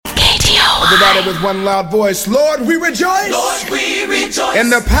Everybody with one loud voice. Lord, we rejoice. Lord, we rejoice in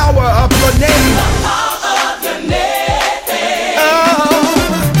the power of your name. The power of your name.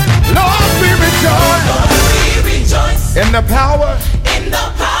 Lord, we rejoice. Lord, we rejoice in the power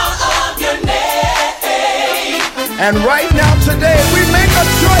of your name. And right now, today, we make a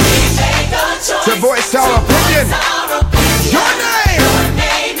choice to voice our opinion. Your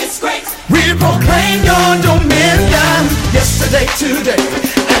name is great. We proclaim your dominion. Yesterday, today,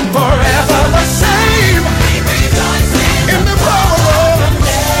 and forever the same. We rejoice in the power of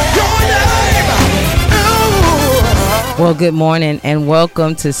your name. Ooh. Well, good morning and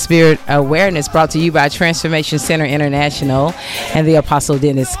welcome to Spirit Awareness, brought to you by Transformation Center International and the Apostle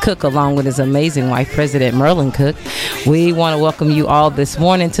Dennis Cook, along with his amazing wife, President Merlin Cook. We want to welcome you all this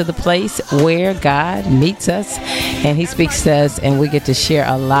morning to the place where God meets us and he speaks to us, and we get to share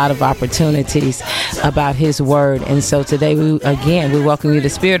a lot of opportunities about his word. And so today, we welcome you to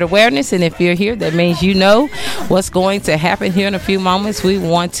Spirit Awareness. And if you're here, that means you know what's going to happen here in a few moments. We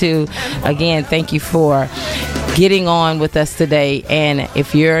want to, again, thank you for getting on with us today. And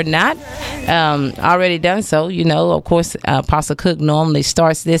if you're not already done so, you know, of course, Apostle Cook normally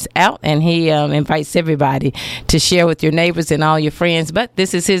starts this out and he invites everybody to share with your neighbors and all your friends. But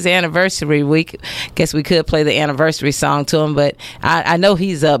this is his anniversary week. Guess we could play the anniversary song to him, but I know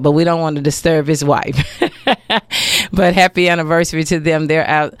he's up, but we don't want to disturb his wife. But happy anniversary to them. They're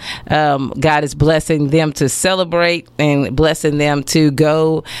out. God is blessing them to celebrate and blessing them to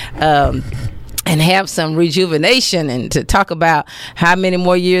go and have some rejuvenation and to talk about how many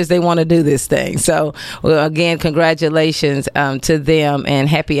more years they want to do this thing. So, well, again, congratulations to them and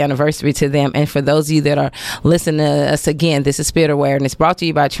happy anniversary to them. And for those of you that are listening to us again, this is Spirit Awareness, brought to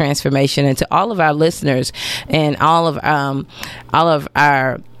you by Transformation. And to all of our listeners and all of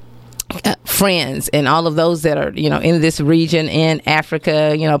our friends and all of those that are, you know, in this region, in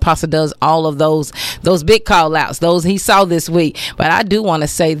Africa, you know, Apostle does all of those big call outs, those he saw this week. But I do want to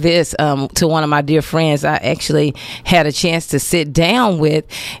say this to one of my dear friends I actually had a chance to sit down with,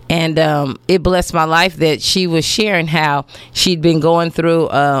 and it blessed my life that she was sharing how she'd been going through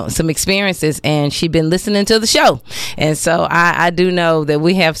some experiences and she'd been listening to the show. And so I do know that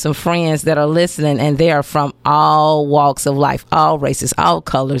we have some friends that are listening, and they are from all walks of life, all races, all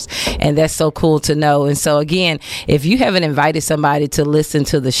colors. And that's so cool to know. And so, again, if you haven't invited somebody to listen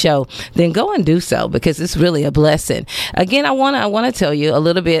to the show, then go and do so, because it's really a blessing. Again, I want to tell you a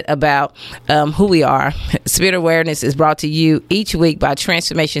little bit about who we are. Spirit Awareness is brought to you each week by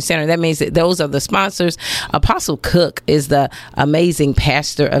Transformation Center. That means that those are the sponsors. Apostle Cook is the amazing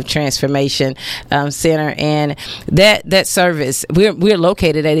pastor of Transformation Center. And that service, we're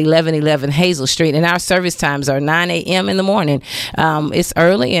located at 1111 Hazel Street, and our service times are 9 a.m. in the morning. It's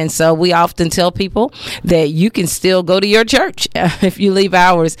early, and so we often tell people that you can still go to your church if you leave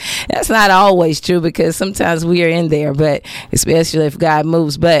hours. That's not always true, because sometimes we are in there, but especially if God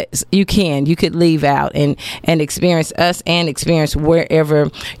moves. But you could leave out and experience us and experience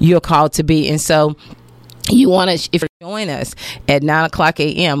wherever you're called to be. And so you want to, if you join us at 9:00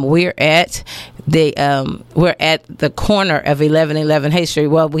 a.m., we're at the corner of 1111 Hay Street.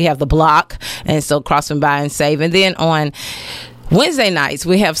 Well, we have the block, and so crossing by and save. And then on Wednesday nights,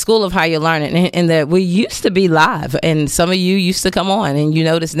 we have School of Higher Learning, and that we used to be live, and some of you used to come on, and you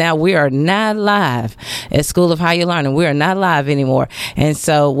notice now we are not live at School of Higher Learning. We are not live anymore. And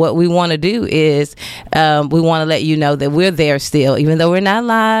so what we want to do is we want to let you know that we're there still, even though we're not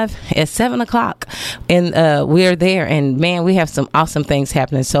live at 7 o'clock, and we're there. And man, we have some awesome things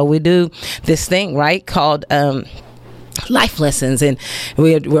happening. So we do this thing, right, called life lessons, and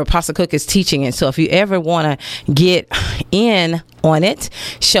where Apostle Cook is teaching it. So if you ever want to get in on it,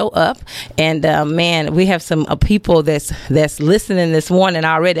 show up. And man, we have some people that's listening this morning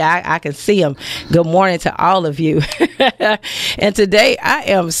already. I can see them. Good morning to all of you. And today I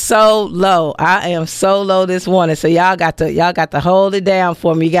am so low. This morning. So y'all got to hold it down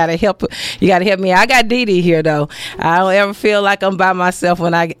for me. You got to help me. I got Dee Dee here though. I don't ever feel like I'm by myself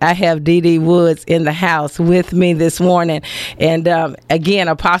when I have Dee Dee Woods in the house with me this morning. And again,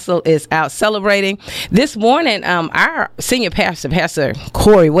 Apostle is out celebrating this morning. Our senior pastor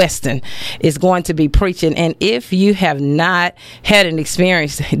Corey Weston, is going to be preaching. And if you have not had an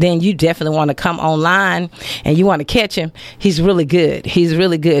experience, then you definitely want to come online and you want to catch him. He's really good.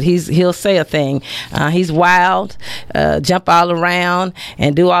 He'll say a thing. He's wild, jump all around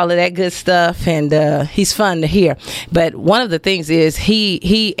and do all of that good stuff. And he's fun to hear. But one of the things is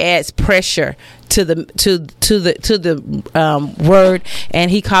he adds pressure to the word,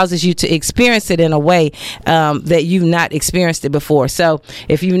 and he causes you to experience it in a way that you've not experienced it before. So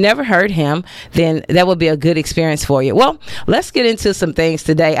if you've never heard him, then that would be a good experience for you. Well, let's get into some things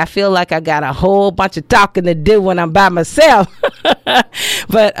today. I feel like I got a whole bunch of talking to do when I'm by myself,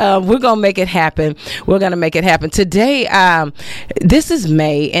 but we're gonna make it happen. We're gonna make it happen today. This is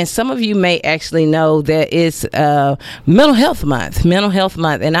May, and some of you may actually know that it's Mental Health Month. Mental Health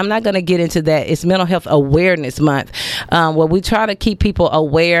Month, and I'm not gonna get into that. It's Mental Health Awareness Month, where we try to keep people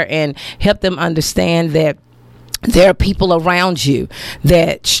aware and help them understand that there are people around you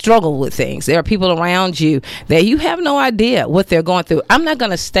that struggle with things. There are people around you that you have no idea what they're going through. I'm not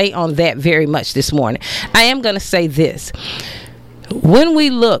going to stay on that very much this morning. I am going to say this. When we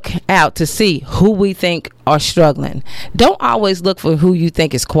look out to see who we think are struggling, don't always look for who you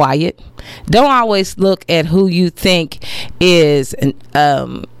think is quiet. Don't always look at who you think is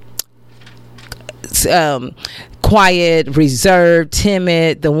quiet, reserved,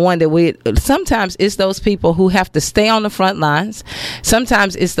 timid, the one that sometimes it's those people who have to stay on the front lines.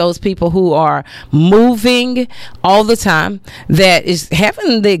 Sometimes it's those people who are moving all the time, that is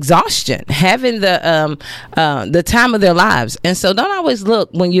having the exhaustion, having the time of their lives. And so don't always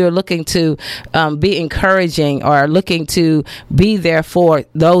look when you're looking to be encouraging or looking to be there for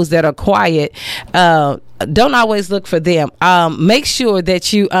those that are quiet. Don't always look for them. Make sure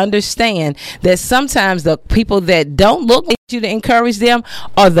that you understand that sometimes the people that don't look at you to encourage them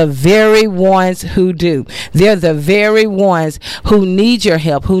are the very ones who do. They're the very ones who need your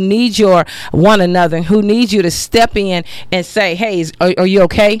help, who need your one another, who need you to step in and say, hey, are you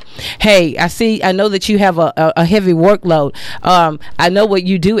okay? Hey, I know that you have a heavy workload. I know what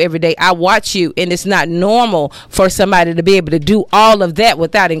you do every day. I watch you, and it's not normal for somebody to be able to do all of that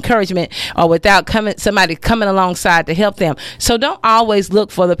without encouragement or without somebody coming alongside to help them. So don't always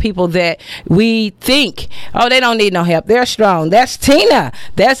look for the people that we think, oh, they don't need no help. They're strong. That's Tina.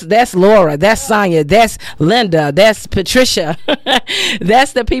 That's Laura. That's Sonia. That's Linda. That's Patricia.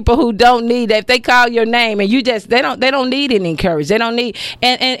 That's the people who don't need. If they call your name and you just they don't need any encouragement. They don't need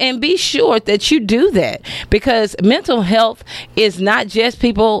and be sure that you do that, because mental health is not just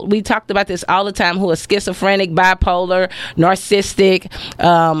people. We talked about this all the time, who are schizophrenic, bipolar, narcissistic,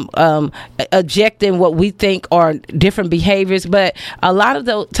 objecting what we think are different behaviors, but a lot of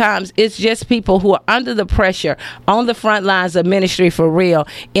the times it's just people who are under the pressure on the front lines of ministry for real,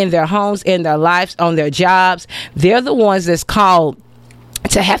 in their homes, in their lives, on their jobs. They're the ones that's called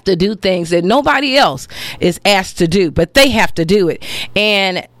to have to do things that nobody else is asked to do, but they have to do it.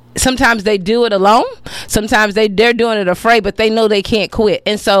 And sometimes they do it alone. Sometimes they're doing it afraid, but they know they can't quit.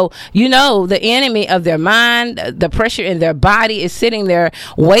 And so, the enemy of their mind, the pressure in their body is sitting there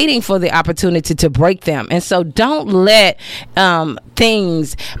waiting for the opportunity to break them. And so don't let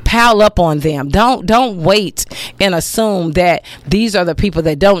things pile up on them. Don't wait and assume that these are the people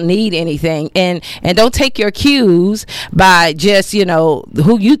that don't need anything. And don't take your cues by just,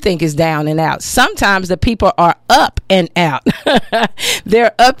 who you think is down and out. Sometimes the people are up and out.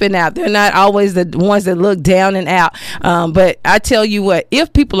 They're up and out. They're not always the ones that look down and out. But I tell you what,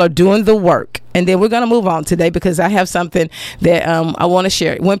 if people are doing the work, and then we're going to move on today, because I have something that I want to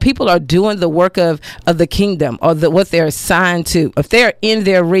share. When people are doing the work of the kingdom, or what they're assigned to, if they're in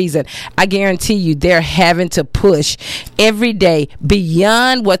their reason, I guarantee you they're having to push every day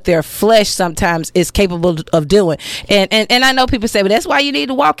beyond what their flesh sometimes is capable of doing. And I know people say, but that's why you need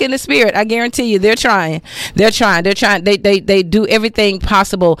to walk in the spirit. I guarantee you they're trying. They do everything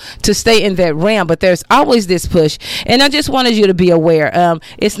possible to stay in that realm, but there's always this push. And I just wanted you to be aware.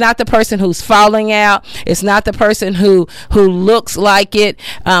 It's not the person who's falling out. It's not the person who looks like it,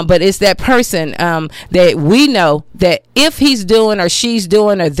 but it's that person that we know that if he's doing or she's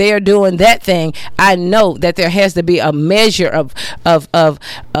doing or they're doing that thing, I know that there has to be a measure of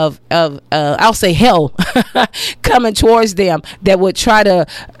I'll say hell coming towards them that would try to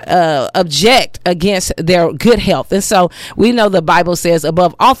object against their good health. And so we know the Bible says,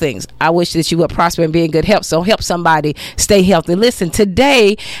 above all things, I wish that you would prosper and be in good health. So help somebody stay healthy. Listen,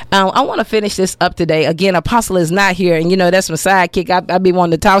 today I want to finish this up today. Again, Apostle is not here, and that's my sidekick. I be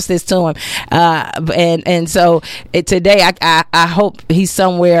wanting to toss this to him, and so today I hope he's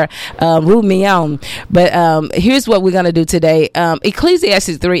somewhere root me on. But here's what we're gonna do today.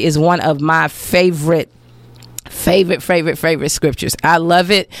 Ecclesiastes 3 is one of my favorite Favorite scriptures. I love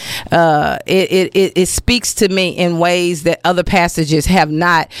it. It speaks to me in ways that other passages have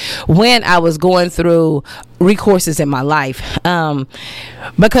not when I was going through recourses in my life,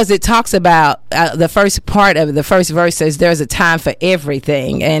 because it talks about the first part of it. The first verse says there's a time for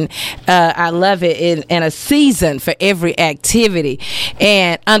everything, and I love it, in a season for every activity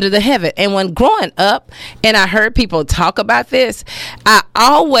and under the heaven. And when growing up and I heard people talk about this, I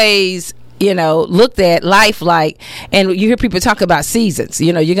always looked at life like, and you hear people talk about seasons,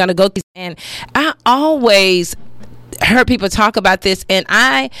 you're going to go through, and I always heard people talk about this, and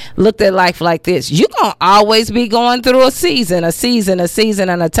I looked at life like this: you're gonna always be going through a season, and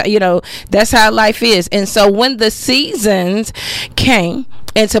that's how life is. And so when the seasons came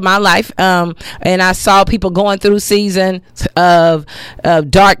into my life, and I saw people going through seasons of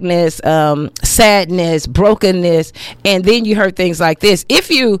darkness, sadness, brokenness, and then you heard things like this: if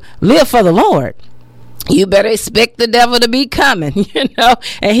you live for the Lord, you better expect the devil to be coming,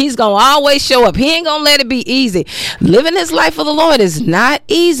 and he's going to always show up. He ain't going to let it be easy. Living this life for the Lord is not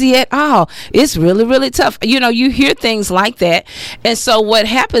easy at all. It's really, really tough. You hear things like that. And so what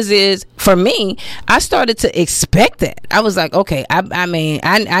happens is, for me, I started to expect that. I was like, okay,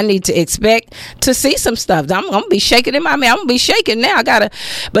 I need to expect to see some stuff. I'm going to be shaking I'm going to be shaking now.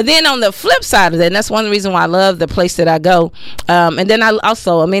 But then on the flip side of that, and that's one of the reasons why I love the place that I go. And then I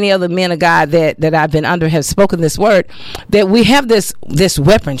also, many other men of God that I've been under have spoken this word, that we have this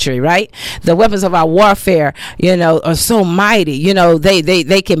weaponry, right? The weapons of our warfare, are so mighty.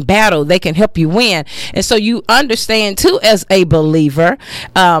 They can battle, they can help you win. And so you understand too, as a believer,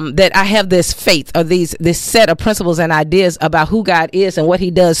 that I have this faith, or this set of principles and ideas about who God is and what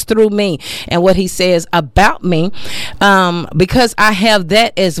he does through me and what he says about me. Because I have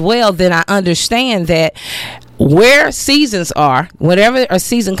that as well, then I understand that where seasons are, whenever a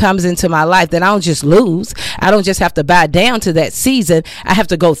season comes into my life, then I don't just lose. I don't just have to bow down to that season. I have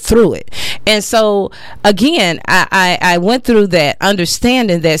to go through it. And so again, I went through that,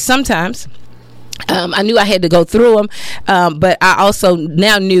 understanding that sometimes I knew I had to go through them, but I also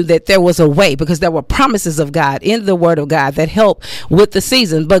now knew that there was a way, because there were promises of God in the Word of God that help with the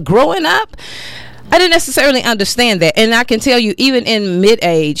season. But growing up, I didn't necessarily understand that. And I can tell you, even in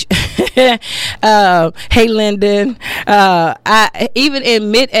mid-age, hey, Lyndon, even in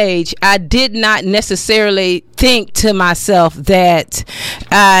mid-age, I did not necessarily think to myself that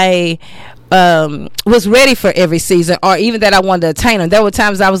I was ready for every season, or even that I wanted to attain them. There were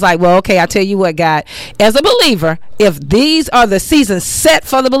times I was like, well, okay, I'll tell you what, God, as a believer, if these are the seasons set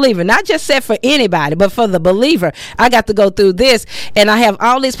for the believer, not just set for anybody, but for the believer, I got to go through this, and I have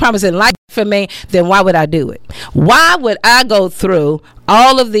all these promises in life for me, then why would I do it? Why would I go through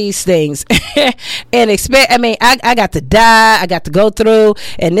all of these things and expect, I got to die, I got to go through,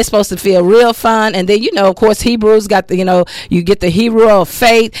 and it's supposed to feel real fun. And then, of course, Hebrews got the, you get the Hebrew of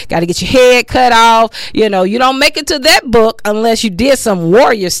faith, got to get your head cut off. You don't make it to that book unless you did some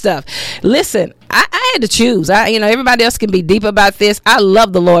warrior stuff. Listen, I had to choose. Everybody else can be deep about this. I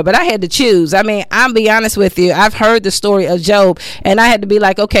love the Lord, but I had to choose. I'll be honest with you. I've heard the story of Job, and I had to be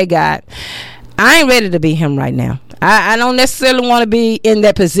like, okay, God, I ain't ready to be him right now. I don't necessarily want to be in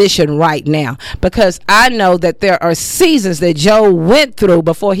that position right now, because I know that there are seasons that Job went through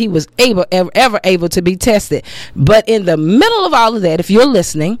before he was ever able to be tested. But in the middle of all of that, if you're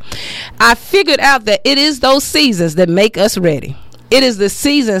listening, I figured out that it is those seasons that make us ready. It is the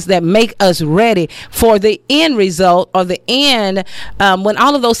seasons that make us ready for the end result, or the end, when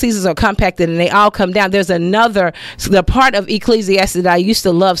all of those seasons are compacted and they all come down. There's the part of Ecclesiastes that I used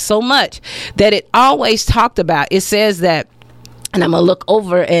to love so much, that it always talked about. It says that, and I'm going to look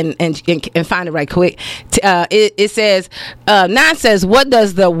over and find it right quick. It says, 9 says, what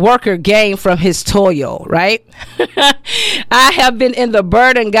does the worker gain from his toil, right? I have been in the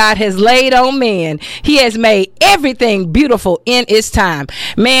burden God has laid on men. He has made everything beautiful in its time.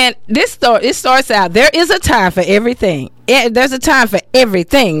 Man, it starts out, there is a time for everything. There's a time for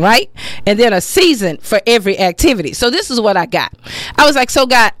everything, right? And then a season for every activity. So this is what I got. I was like, so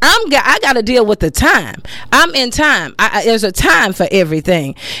God, I got to deal with the time. I'm in time. There's a time for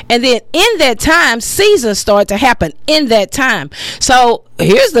everything. And then in that time, seasons start to happen in that time. So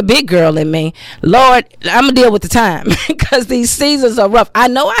here's the big girl in me. Lord, I'm going to deal with the time, because these seasons are rough. I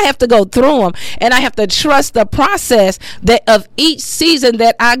know I have to go through them, and I have to trust the process of each season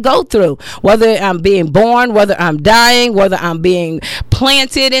that I go through, whether I'm being born, whether I'm dying, whether I'm being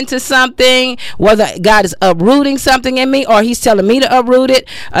planted into something, whether God is uprooting something in me, or he's telling me to uproot it.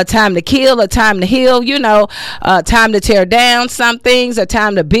 A time to kill, a time to heal, a time to tear down some things, a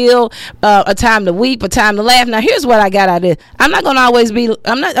time to build, a time to weep, a time to laugh. Now here's what I got out of this. I'm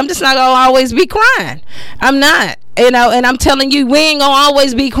just not gonna always be crying. I'm not. And I'm telling you, we ain't gonna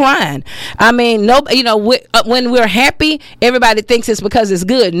always be crying. I mean, when we're happy, everybody thinks it's because it's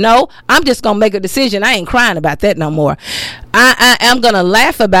good. No, I'm just gonna make a decision. I ain't crying about that no more. I am gonna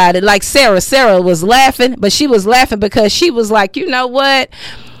laugh about it. Like Sarah was laughing, but she was laughing because she was like, you know what?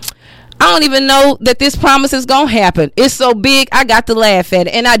 I don't even know that this promise is going to happen. It's so big, I got to laugh at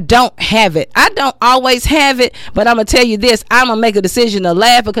it, and I don't have it. I don't always have it, but I'm going to tell you this. I'm going to make a decision to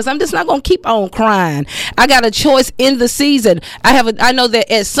laugh because I'm just not going to keep on crying. I got a choice in the season. I know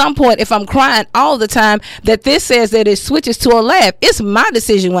that at some point, if I'm crying all the time, that this says that it switches to a laugh. It's my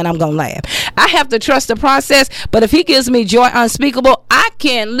decision when I'm going to laugh. I have to trust the process, but if he gives me joy unspeakable, I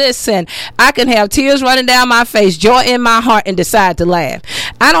can listen. I can have tears running down my face, joy in my heart, and decide to laugh.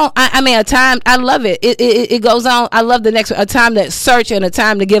 I mean, a time, I love it. It goes on. I love the next one. A time to search and a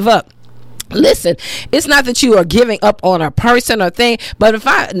time to give up. Listen, it's not that you are giving up on a person or thing, but if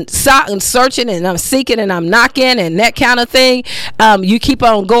I'm searching and I'm seeking and I'm knocking and that kind of thing, you keep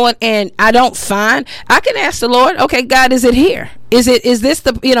on going and I don't find, I can ask the Lord, okay, God, is it here? Is this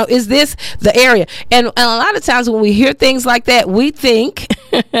the area? And a lot of times when we hear things like that, we think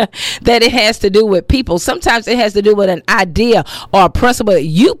that it has to do with people. Sometimes it has to do with an idea or a principle that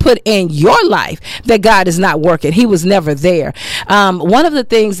you put in your life that God is not working. He was never there. One of the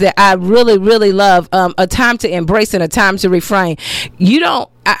things that I really, really love, a time to embrace and a time to refrain. You don't,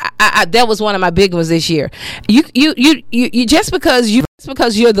 that was one of my big ones this year. You just because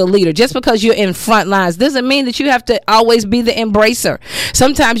you're the leader, just because you're in front lines, doesn't mean that you have to always be the embracer.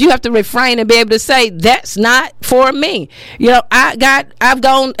 Sometimes you have to refrain and be able to say, that's not for me. I've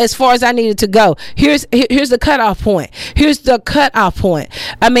gone as far as I needed to go. Here's the cutoff point. Here's the cutoff point.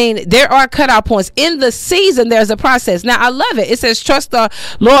 I mean, there are cutoff points in the season. There's a process. Now I love it. It says, trust the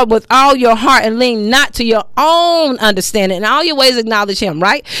Lord with all your heart and lean not to your own understanding. In all your ways acknowledge him,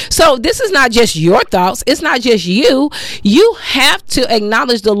 right? So this is not just your thoughts. It's not just you. You have to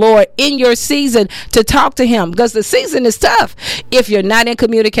acknowledge the Lord in your season to talk to him, because the season is tough if you're not in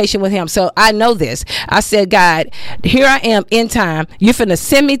communication with him. So I know this. I said, God, here I am in time. You're finna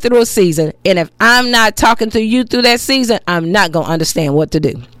send me through a season. And if I'm not talking to you through that season, I'm not going to understand what to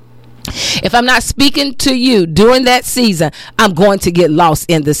do. If I'm not speaking to you during that season, I'm going to get lost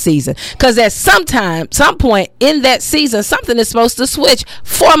in the season, because at some point in that season, something is supposed to switch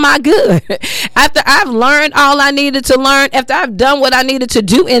for my good. After I've learned all I needed to learn, after I've done what I needed to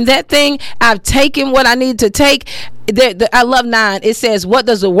do in that thing, I've taken what I need to take. I love 9. It says, what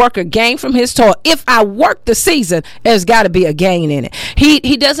does the worker gain from his toil? If I work the season, there's got to be a gain in it.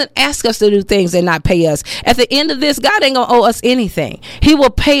 He doesn't ask us to do things and not pay us. At the end of this, God ain't gonna owe us anything. He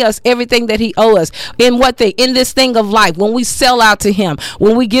will pay us everything that he owes us. In what thing? In this thing of life, when we sell out to him,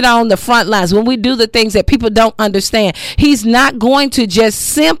 when we get on the front lines, when we do the things that people don't understand, he's not going to just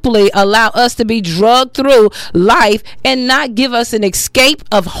simply allow us to be drugged through life and not give us an escape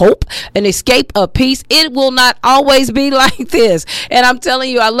of hope, an escape of peace. It will not always be like this. And I'm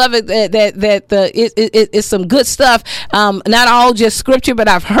telling you, I love it it's some good stuff. Not all just scripture, but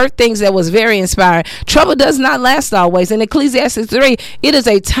I've heard things that was very inspiring. Trouble does not last always. In Ecclesiastes 3, it is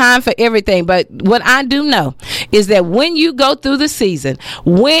a time for everything. But what I do know is that when you go through the season,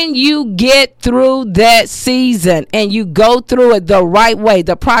 when you get through that season and you go through it the right way,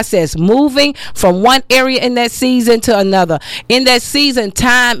 the process, moving from one area in that season to another. In that season,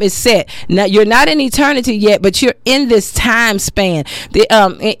 time is set. Now, you're not in eternity yet, but you're in this time span.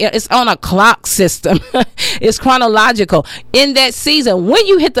 It's on a clock system. It's chronological. In that season, when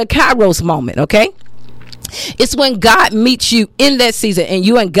you hit the Kairos moment, okay? It's when God meets you in that season and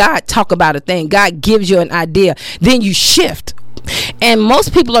you and God talk about a thing. God gives you an idea. Then you shift. And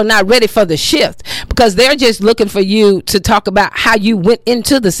most people are not ready for the shift because they're just looking for you to talk about how you went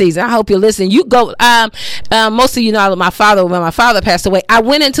into the season. I hope you're listening. You go, most of you know, when my father passed away, I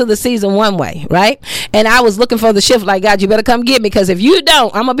went into the season one way, right? And I was looking for the shift, like, God, you better come get me, because if you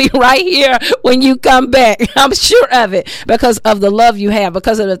don't, I'm going to be right here when you come back. I'm sure of it, because of the love you have,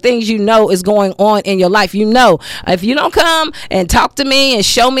 because of the things you know is going on in your life. You know, if you don't come and talk to me and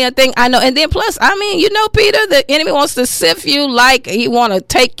show me a thing, I know. And then plus, I mean, you know, Peter, the enemy wants to sift you like he want to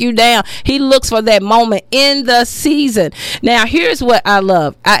take you down. He looks for that moment in the season. Now, here's what I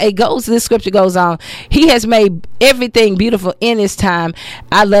love. This scripture goes on. He has made everything beautiful in his time.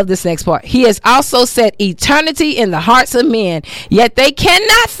 I love this next part. He has also set eternity in the hearts of men, yet they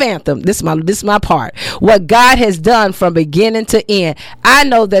cannot fathom. This is my part. What God has done from beginning to end. I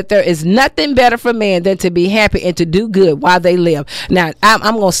know that there is nothing better for man than to be happy and to do good while they live. Now, I'm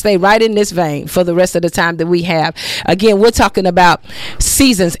going to stay right in this vein for the rest of the time that we have. Again, we're talking about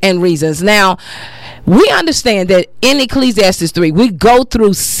seasons and reasons. Now, we understand that in Ecclesiastes 3, we go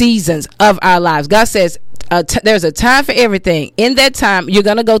through seasons of our lives. God says, there's a time for everything. In that time, you're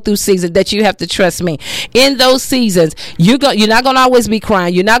going to go through seasons that you have to trust me. In those seasons, you're not going to always be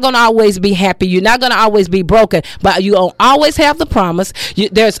crying. You're not going to always be happy. You're not going to always be broken. But you'll always have the promise.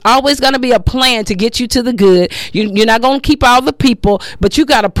 There's always going to be a plan to get you to the good. You're not going to keep all the people, but you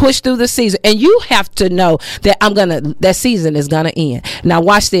got to push through the season. And you have to know that that season is going to end. Now,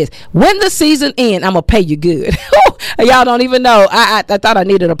 watch this. When the season ends, I'm going to pay you good. Y'all don't even know. I thought I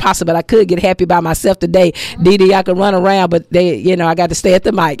needed an apostle, but I could get happy by myself today. Dee, I can run around, but I got to stay at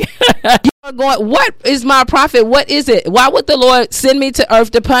the mic. You're going, what is my profit? What is it? Why would the Lord send me to earth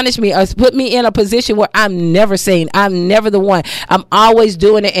to punish me or put me in a position where I'm never seen? I'm never the one. I'm always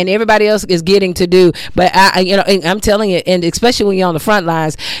doing it, and everybody else is getting to do. But I'm telling you, and especially when you're on the front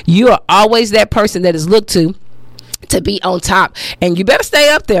lines, you are always that person that is looked to be on top, and you better stay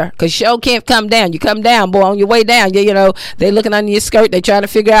up there, because show can't come down. You come down, boy, on your way down, they looking under your skirt, they trying to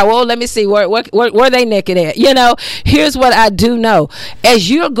figure out, well, let me see where they naked at. Here's what I do know. As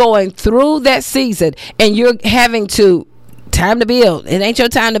you're going through that season and you're having to time to build. It ain't your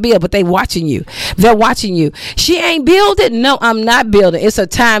time to build, but they watching you. They're watching you. She ain't building. No, I'm not building. It's a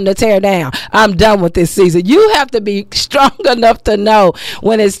time to tear down. I'm done with this season. You have to be strong enough to know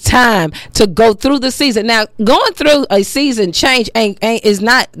when it's time to go through the season. Now, going through a season change is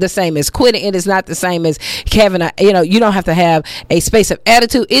not the same as quitting. It is not the same as having you don't have to have a space of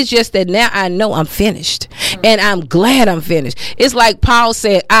attitude. It's just that now I know I'm finished, and I'm glad I'm finished. It's like Paul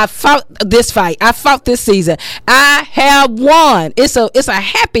said, I fought this fight. I fought this season. I have won. It's a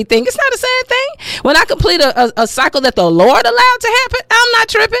happy thing. It's not a sad thing. When I complete a cycle that the Lord allowed to happen, I'm not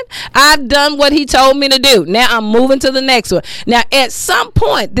tripping. I've done what he told me to do. Now I'm moving to the next one. Now, at some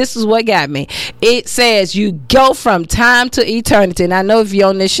point, this is what got me. It says you go from time to eternity. And I know if you're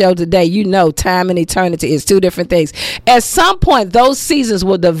on this show today, you know time and eternity is two different things. At some point, those seasons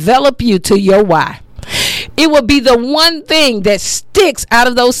will develop you to your why. It will be the one thing that sticks out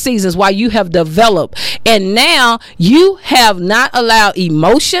of those seasons while you have developed. And now you have not allowed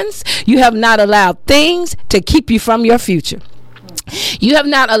emotions. You have not allowed things to keep you from your future. You have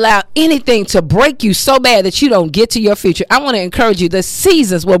not allowed anything to break you so bad that you don't get to your future. I want to encourage you. The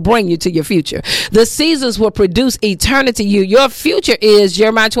seasons will bring you to your future. The seasons will produce eternity. Your future is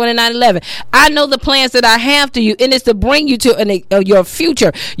Jeremiah 29:11. I know the plans that I have to you, and it's to bring you to your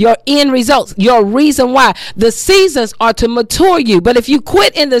future, your end results, your reason why. The seasons are to mature you. But if you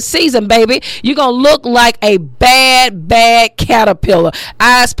quit in the season, baby, you're going to look like a bad caterpillar.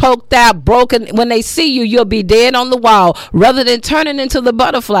 Eyes poked out, broken. When they see you, you'll be dead on the wall rather than turning into the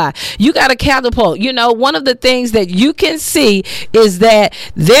butterfly. You got to catapult. One of the things that you can see is that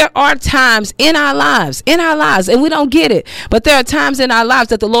there are times in our lives, and we don't get it, but there are times in our lives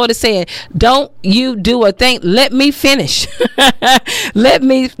that the Lord is saying, don't you do a thing. Let me finish. let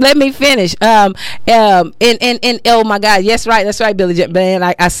me finish. And oh my God, yes, right. That's right, Billy. Man,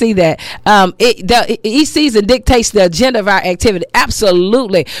 I see that. Each season dictates the agenda of our activity.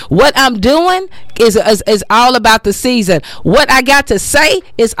 Absolutely. What I'm doing is all about the season. What I got to say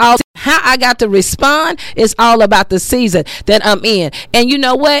is all. How I got to respond is all about the season that I'm in. And you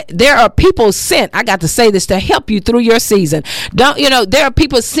know what? There are people sent, I got to say this, to help you through your season. There are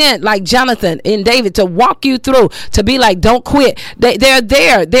people sent like Jonathan and David to walk you through, to be like, don't quit. They're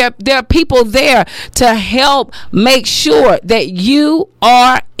there. There are people there to help make sure that you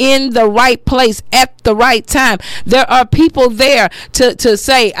are in the right place at the right time. There are people there to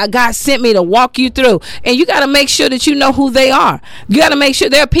say, God sent me to walk you through. And you got to make sure that you know who they are. You got to make sure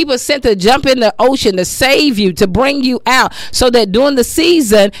there are people sent to jump in the ocean to save you, to bring you out, so that during the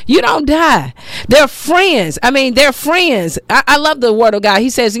season you don't die. They're friends. They're friends. I love the word of God. He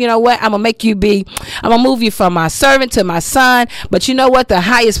says, you know what? I'm gonna move you from my servant to my son. But you know what? The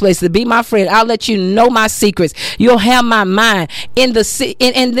highest place to be my friend. I'll let you know my secrets. You'll have my mind in the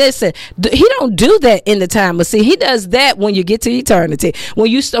and listen. He don't do that in the time, but see, he does that when you get to eternity. When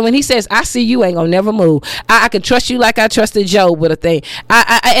he says, I see you ain't gonna never move. I can trust you like I trusted Job with a thing.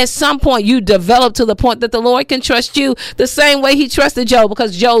 At some point you develop to the point that the Lord can trust you the same way he trusted Job,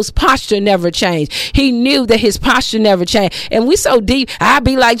 because Job's posture never changed. He knew that his posture never changed. And we so deep, I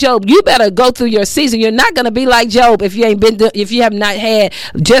be like Job. You better go through your season. You're not going to be like Job if you ain't been, if you have not had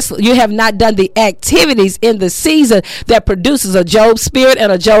you have not done the activities in the season that produces a Job spirit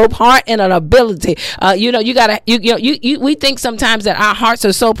and a Job heart and an ability. You gotta, we think sometimes that our hearts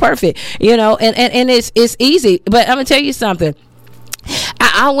are so perfect, and it's easy, but I'm gonna tell you something.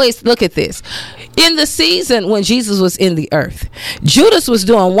 I always look at this. In the season when Jesus was in the earth, Judas was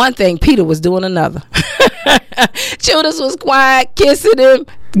doing one thing, Peter was doing another. Judas was quiet, kissing him,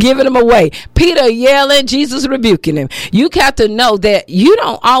 giving him away. Peter yelling, Jesus rebuking him. You got to know that you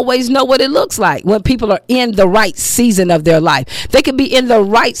don't always know what it looks like when people are in the right season of their life. They could be in the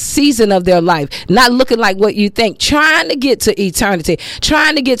right season of their life, not looking like what you think, trying to get to eternity,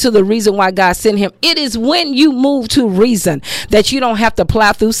 trying to get to the reason why God sent him. It is when you move to reason that you don't have to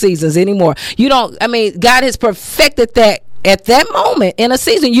plow through seasons anymore. God has perfected that. At that moment in a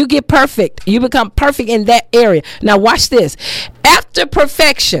season, you get perfect. You become perfect in that area. Now watch this. After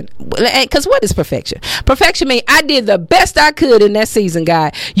perfection, because what is perfection? Perfection means I did the best I could in that season,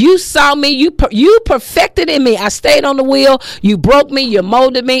 God. You saw me. You perfected in me. I stayed on the wheel. You broke me. You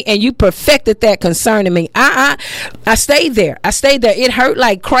molded me, and you perfected that concerning me. I stayed there. It hurt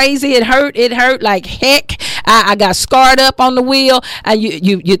like crazy. It hurt like heck. I got scarred up on the wheel, and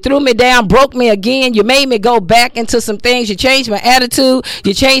you threw me down, broke me again. You made me go back into some things. You changed my attitude.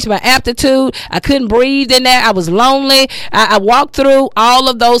 You changed my aptitude. I couldn't breathe in that. I was lonely. I walked through all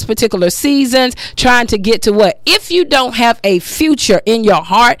of those particular seasons trying to get to what? If you don't have a future in your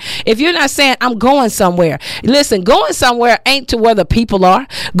heart, if you're not saying, I'm going somewhere. Listen, going somewhere ain't to where the people are.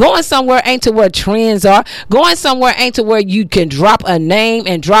 Going somewhere ain't to where trends are. Going somewhere ain't to where you can drop a name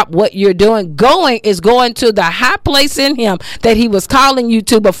and drop what you're doing. Going is going to the high place in him that he was calling you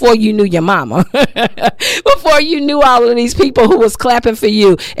to before you knew your mama. Before you knew all of these people who was clapping for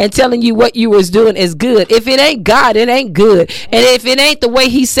you and telling you what you was doing is good. If it ain't God, it ain't good. And if it ain't the way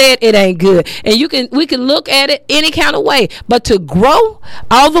he said, it ain't good. And we can look at it any kind of way, but to grow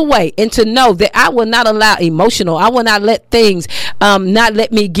all the way and to know that I will not allow I will not let things not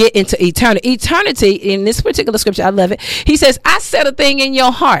let me get into eternity. In this particular scripture, I love it. He says, I set a thing in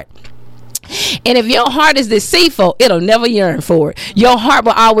your heart. And if your heart is deceitful, it'll never yearn for it. Your heart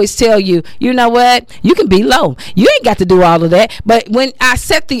will always tell you, you know what? You can be low. You ain't got to do all of that. But when I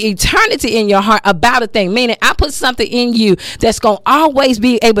set the eternity in your heart about a thing, meaning I put something in you that's going to always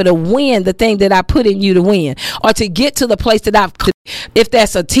be able to win the thing that I put in you to win, or to get to the place that I've. If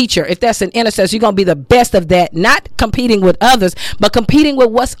that's a teacher, if that's an intercessor, you're going to be the best of that, not competing with others, but competing with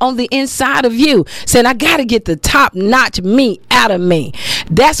what's on the inside of you. Saying, I got to get the top notch me out of me.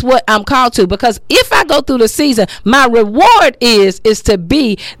 That's what I'm called to, because if I go through the season, my reward is to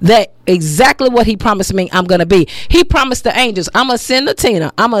be that exactly what he promised me I'm going to be. He promised the angels, I'm going to send a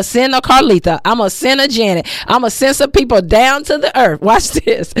Tina, I'm going to send a Carlitha, I'm going to send a Janet, I'm going to send some people down to the earth. Watch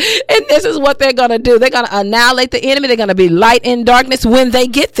this. And this is what they're going to do. They're going to annihilate the enemy. They're going to be light in darkness when they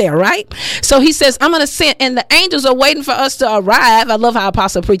get there, right? So he says, I'm going to send, and the angels are waiting for us to arrive. I love how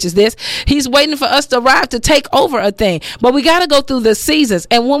Apostle preaches this. He's waiting for us to arrive to take over a thing. But we got to go through the seasons.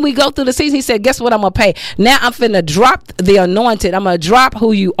 And when we go through the season, he said, guess what I'm going to pay? Now I'm finna drop the anointed. I'm going to drop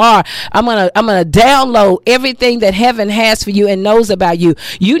who you are. I'm gonna download everything that heaven has for you and knows about you.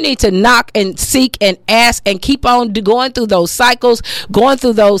 You need to knock and seek and ask and keep on going through those cycles, going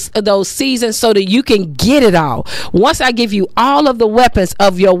through those seasons, so that you can get it all. Once I give you all of the weapons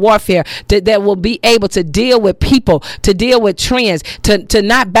of your warfare that will be able to deal with people, to deal with trends, to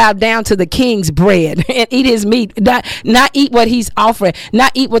not bow down to the king's bread and eat his meat, not eat what he's offering,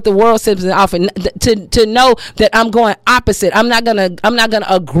 not eat what the world says is offering, to know that I'm going opposite. I'm not gonna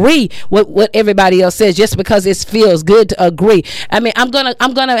agree with what everybody else says just because it feels good to agree. I mean, I'm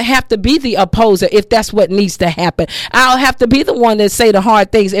gonna have to be the opposer if that's what needs to happen. I'll have to be the one that say the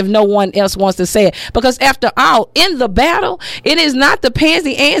hard things if no one else wants to say it. Because after all, in the battle, it is not the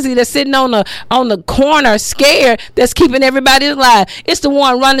pansy Ansie that's sitting on the corner scared that's keeping everybody alive. It's the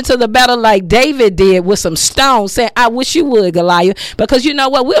one running to the battle like David did with some stones, saying, I wish you would, Goliath. Because you know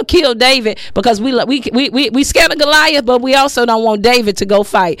what? We'll kill David because we scared of Goliath, but we also don't want David to go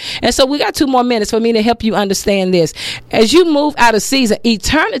fight. And so we got 2 more minutes for me to help you understand this. As you move out of season,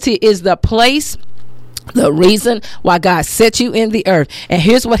 eternity is the place, the reason why God set you in the earth. And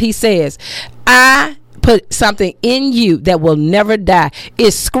here's what he says. I put something in you that will never die.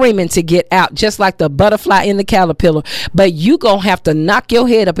 It's screaming to get out, just like the butterfly in the caterpillar. But you gonna have to knock your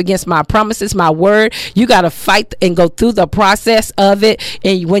head up against my promises, my word. You gotta fight and go through the process of it.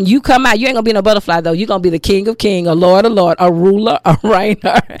 And when you come out, you ain't gonna be no butterfly though. You're gonna be the King of Kings, a Lord of Lord, a ruler, a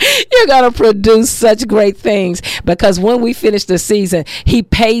reigner. You're gonna produce such great things, because when we finish the season, he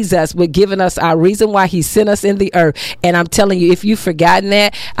pays us with giving us our reason why he sent us in the earth. And I'm telling you, if you've forgotten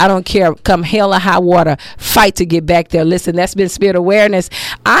that, I don't care, come hell or high water, fight to get back there. Listen, that's been Spirit Awareness.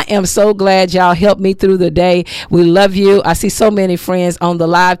 I am so glad y'all helped me through the day. We love you. I see so many friends on the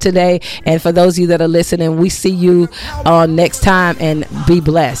live today, and for those of you that are listening, we see you on next time, and be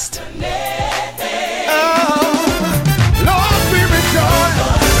blessed.